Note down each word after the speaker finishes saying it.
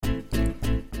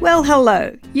Well,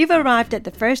 hello. You've arrived at the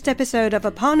first episode of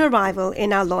Upon Arrival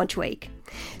in our launch week.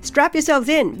 Strap yourselves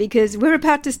in because we're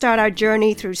about to start our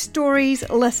journey through stories,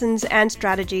 lessons, and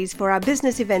strategies for our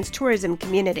business events tourism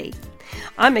community.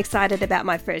 I'm excited about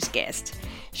my first guest.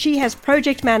 She has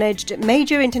project managed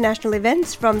major international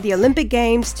events from the Olympic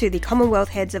Games to the Commonwealth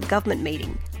Heads of Government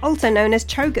meeting, also known as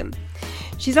CHOGM.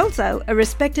 She's also a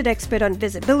respected expert on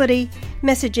visibility,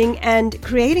 messaging, and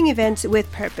creating events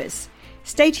with purpose.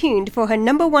 Stay tuned for her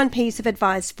number one piece of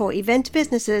advice for event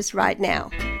businesses right now.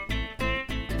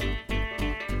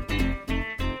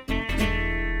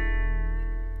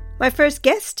 My first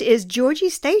guest is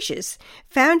Georgie Statius,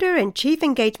 founder and chief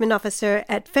engagement officer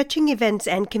at Fetching Events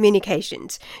and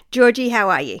Communications. Georgie, how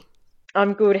are you?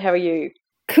 I'm good. How are you?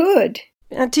 Good.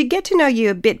 Now, to get to know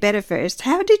you a bit better first,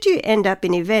 how did you end up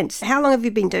in events? How long have you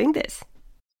been doing this?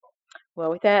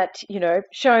 Well, without,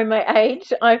 showing my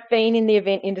age, I've been in the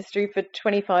event industry for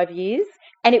 25 years.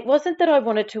 And it wasn't that I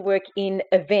wanted to work in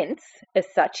events as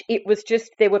such. It was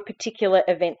just there were particular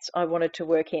events I wanted to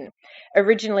work in.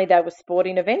 Originally, they were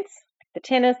sporting events, the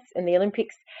tennis and the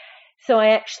Olympics. So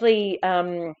I actually,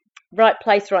 right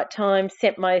place, right time,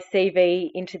 sent my CV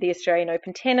into the Australian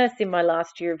Open Tennis in my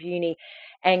last year of uni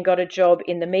and got a job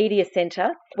in the media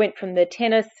centre. Went from the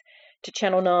tennis to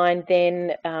Channel 9,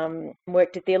 then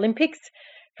worked at the Olympics.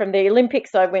 From the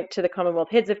Olympics, I went to the Commonwealth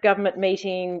Heads of Government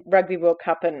meeting, Rugby World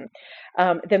Cup, and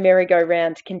the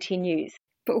merry-go-round continues.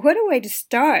 But what a way to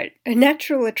start, a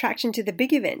natural attraction to the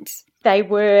big events. They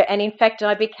were, and in fact,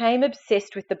 I became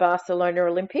obsessed with the Barcelona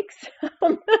Olympics.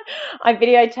 I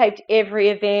videotaped every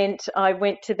event. I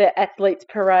went to the athletes'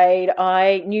 parade.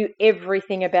 I knew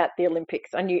everything about the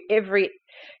Olympics. I knew every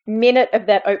minute of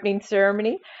that opening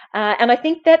ceremony. And I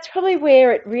think that's probably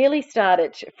where it really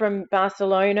started, from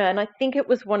Barcelona. And I think it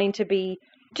was wanting to be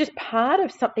just part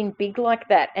of something big like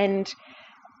that. And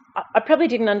I probably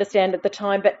didn't understand at the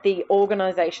time, but the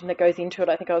organisation that goes into it,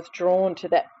 I think I was drawn to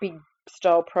that big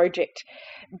style project.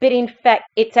 But in fact,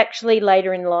 it's actually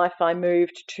later in life I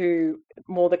moved to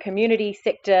more the community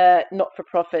sector,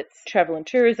 not-for-profits, travel and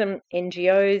tourism,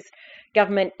 NGOs,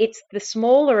 government. It's the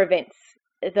smaller events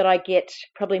that I get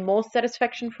probably more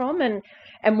satisfaction from.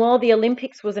 And while the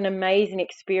Olympics was an amazing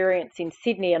experience in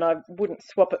Sydney, and I wouldn't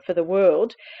swap it for the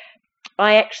world,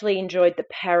 I actually enjoyed the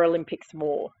Paralympics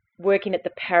more. Working at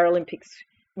the Paralympics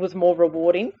was more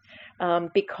rewarding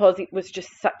because it was just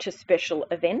such a special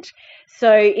event.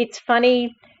 So it's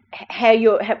funny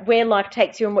where life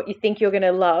takes you and what you think you're going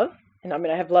to love. And I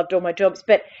mean, I have loved all my jobs,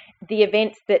 but the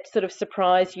events that sort of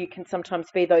surprise you can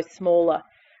sometimes be those smaller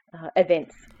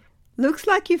events. Looks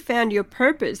like you found your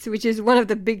purpose, which is one of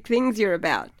the big things you're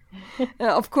about.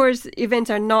 Of course,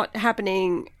 events are not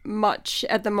happening much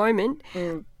at the moment.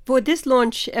 For this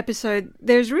launch episode,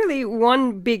 there's really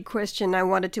one big question I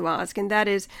wanted to ask, and that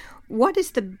is, what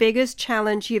is the biggest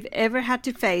challenge you've ever had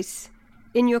to face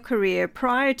in your career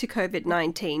prior to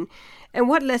COVID-19? And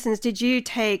what lessons did you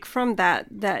take from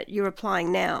that you're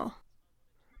applying now?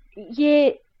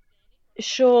 Yeah,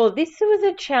 sure. This was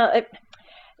a challenge. It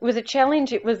was a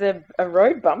challenge. It was a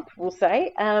road bump, we'll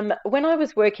say. When I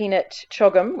was working at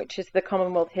CHOGM, which is the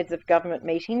Commonwealth Heads of Government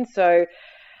meeting, so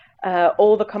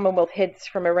all the Commonwealth heads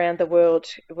from around the world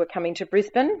were coming to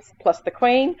Brisbane, plus the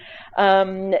Queen,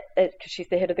 because she's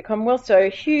the head of the Commonwealth, so a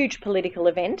huge political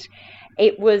event.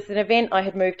 It was an event I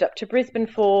had moved up to Brisbane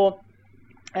for,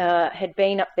 had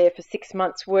been up there for 6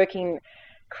 months working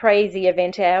crazy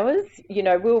event hours. We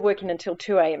were working until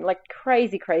 2 a.m, like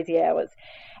crazy hours.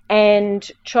 And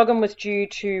CHOGM was due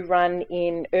to run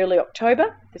in early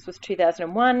October. This was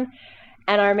 2001.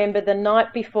 And I remember the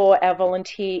night before our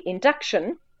volunteer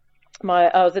induction, I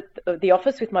was at the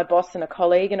office with my boss and a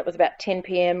colleague, and it was about 10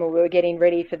 p.m. and we were getting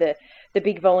ready for the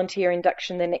big volunteer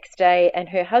induction the next day. And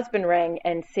her husband rang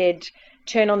and said,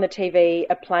 "Turn on the TV,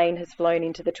 a plane has flown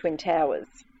into the Twin Towers."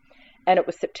 And it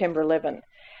was September 11.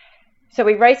 So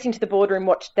we raced into the boardroom,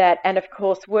 watched that. And of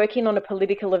course, working on a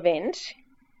political event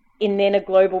in then a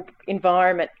global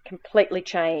environment completely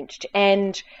changed.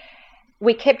 And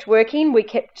we kept working.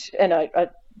 And I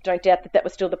don't doubt that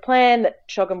was still the plan, that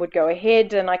CHOGM would go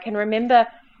ahead. And I can remember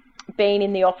being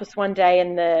in the office one day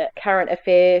and the current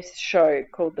affairs show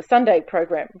called the Sunday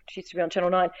program, which used to be on Channel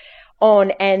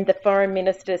 9, and the foreign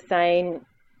minister saying,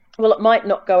 well, it might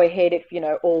not go ahead if,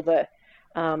 all the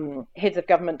heads of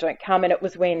government don't come. And it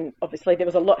was when, obviously, there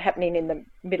was a lot happening in the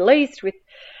Middle East with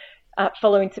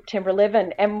following September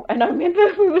 11. And I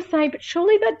remember we were saying, but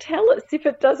surely they'd tell us if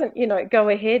it doesn't, go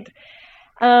ahead.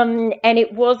 And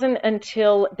it wasn't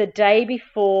until the day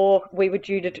before we were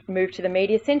due to move to the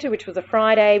media centre, which was a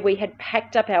Friday, we had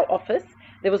packed up our office.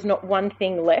 There was not one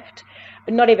thing left,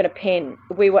 not even a pen.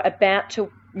 We were about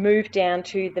to moved down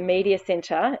to the media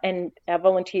centre, and our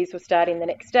volunteers were starting the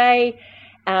next day.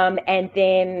 And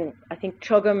then I think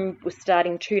CHOGM was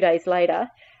starting 2 days later,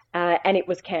 and it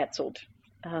was cancelled.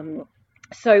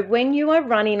 So when you are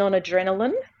running on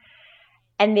adrenaline,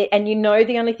 and you know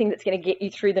the only thing that's going to get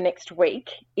you through the next week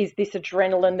is this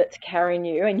adrenaline that's carrying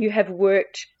you, and you have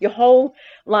worked, your whole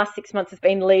last 6 months has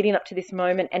been leading up to this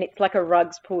moment, and it's like a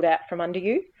rug's pulled out from under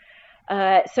you.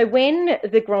 So when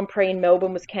the Grand Prix in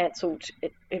Melbourne was cancelled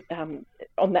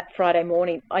on that Friday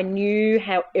morning, I knew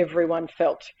how everyone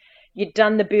felt. You'd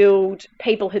done the build,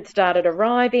 people had started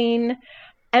arriving,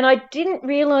 and I didn't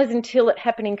realise until it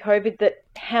happened in COVID that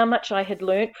how much I had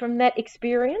learnt from that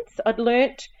experience. I'd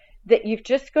learnt that you've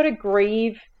just got to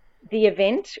grieve the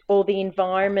event or the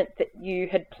environment that you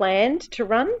had planned to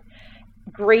run,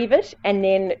 grieve it, and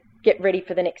then get ready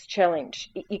for the next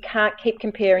challenge. You can't keep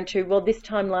comparing to, well, this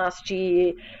time last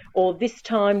year, or this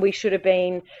time we should have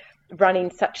been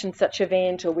running such and such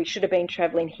event, or we should have been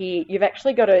travelling here. You've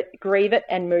actually got to grieve it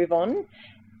and move on.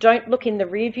 Don't look in the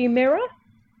rearview mirror.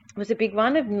 It was a big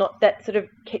one of not that sort of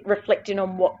reflecting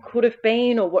on what could have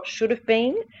been or what should have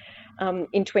been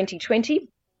in 2020.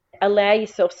 Allow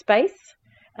yourself space.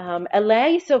 Allow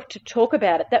yourself to talk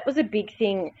about it. That was a big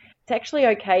thing. It's actually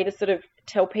okay to sort of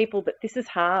tell people that this is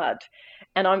hard,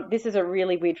 and this is a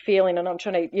really weird feeling, and I'm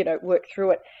trying to, work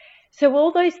through it. So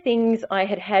all those things I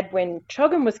had when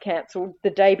CHOGM was cancelled the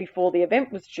day before the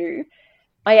event was due,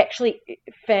 I actually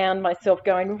found myself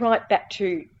going right back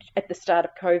to at the start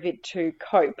of COVID to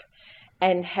cope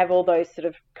and have all those sort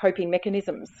of coping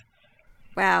mechanisms.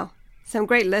 Wow, some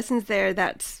great lessons there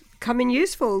that's come in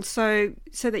useful so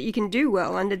that you can do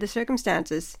well under the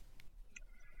circumstances.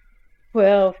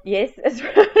 Well, yes, as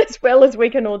well as we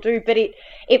can all do. But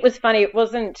it was funny. It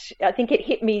wasn't, I think it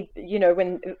hit me,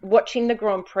 when watching the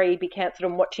Grand Prix be cancelled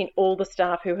and watching all the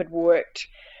staff who had worked,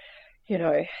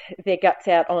 their guts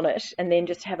out on it and then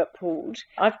just have it pulled.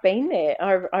 I've been there.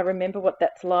 I remember what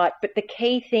that's like. But the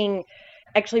key thing,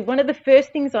 actually, one of the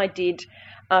first things I did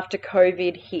after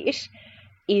COVID hit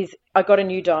is I got a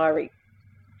new diary.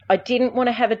 I didn't want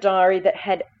to have a diary that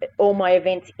had all my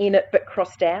events in it but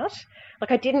crossed out.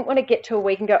 Like, I didn't want to get to a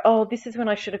week and go, oh, this is when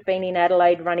I should have been in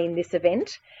Adelaide running this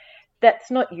event.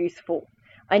 That's not useful.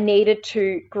 I needed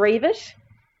to grieve it,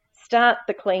 start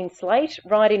the clean slate,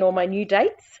 write in all my new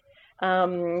dates,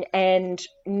 and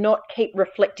not keep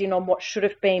reflecting on what should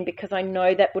have been, because I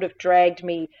know that would have dragged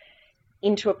me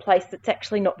into a place that's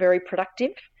actually not very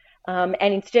productive. And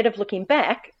instead of looking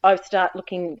back, I was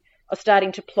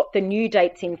starting to plot the new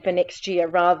dates in for next year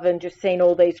rather than just seeing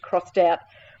all these crossed out.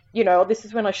 This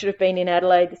is when I should have been in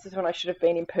Adelaide, this is when I should have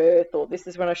been in Perth, or this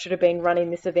is when I should have been running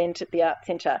this event at the Arts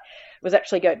Centre. It was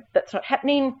actually go, that's not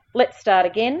happening, let's start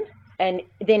again. And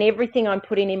then everything I'm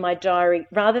putting in my diary,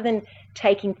 rather than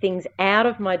taking things out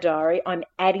of my diary, I'm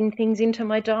adding things into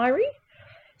my diary.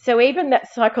 So even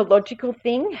that psychological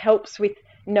thing helps with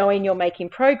knowing you're making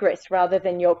progress rather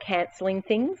than you're cancelling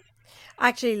things. I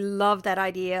actually love that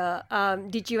idea.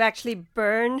 Did you actually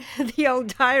burn the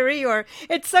old diary? Or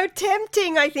it's so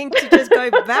tempting, I think, to just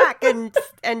go back and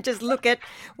just look at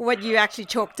what you actually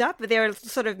chalked up. There are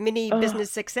sort of mini business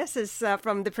successes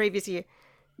from the previous year.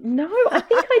 No, I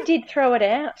think I did throw it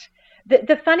out.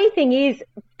 The funny thing is,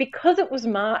 because it was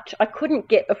March, I couldn't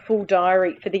get a full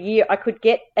diary for the year. I could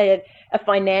get a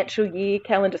financial year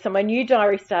calendar. So my new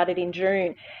diary started in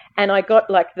June, and I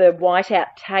got like the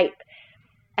whiteout tape.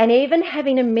 And even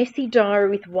having a messy diary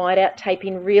with whiteout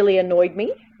taping really annoyed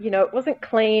me. It wasn't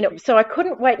clean. So I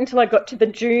couldn't wait until I got to the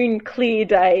June clear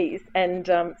days and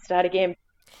start again.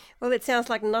 Well, it sounds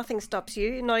like nothing stops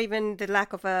you, not even the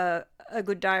lack of a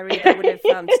good diary that would have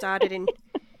started in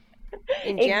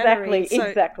January.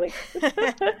 Exactly.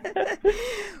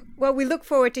 Well, we look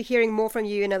forward to hearing more from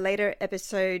you in a later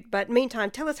episode. But meantime,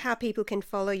 tell us how people can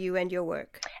follow you and your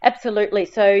work. Absolutely.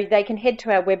 So they can head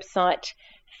to our website,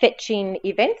 Fetching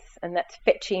Events, and that's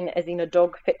fetching as in a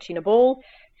dog fetching a ball,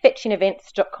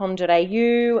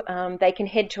 fetchingevents.com.au. They can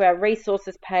head to our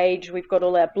resources page. We've got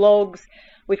all our blogs.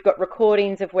 We've got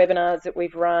recordings of webinars that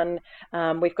we've run.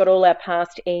 We've got all our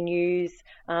past e-news.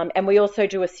 And we also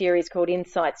do a series called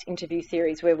Insights Interview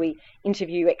Series, where we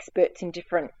interview experts in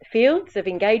different fields of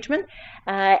engagement.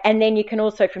 And then you can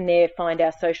also from there find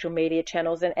our social media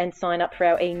channels and sign up for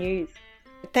our e-news.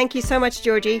 Thank you so much,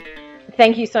 Georgie.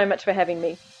 Thank you so much for having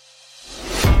me.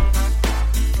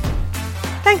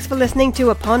 Thanks for listening to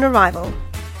Upon Arrival.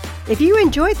 If you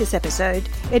enjoyed this episode,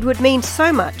 it would mean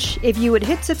so much if you would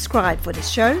hit subscribe for this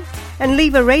show and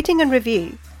leave a rating and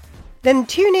review. Then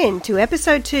tune in to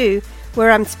episode 2,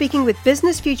 where I'm speaking with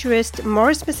business futurist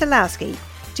Morris Misalowski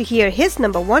to hear his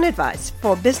number 1 advice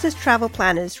for business travel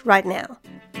planners right now.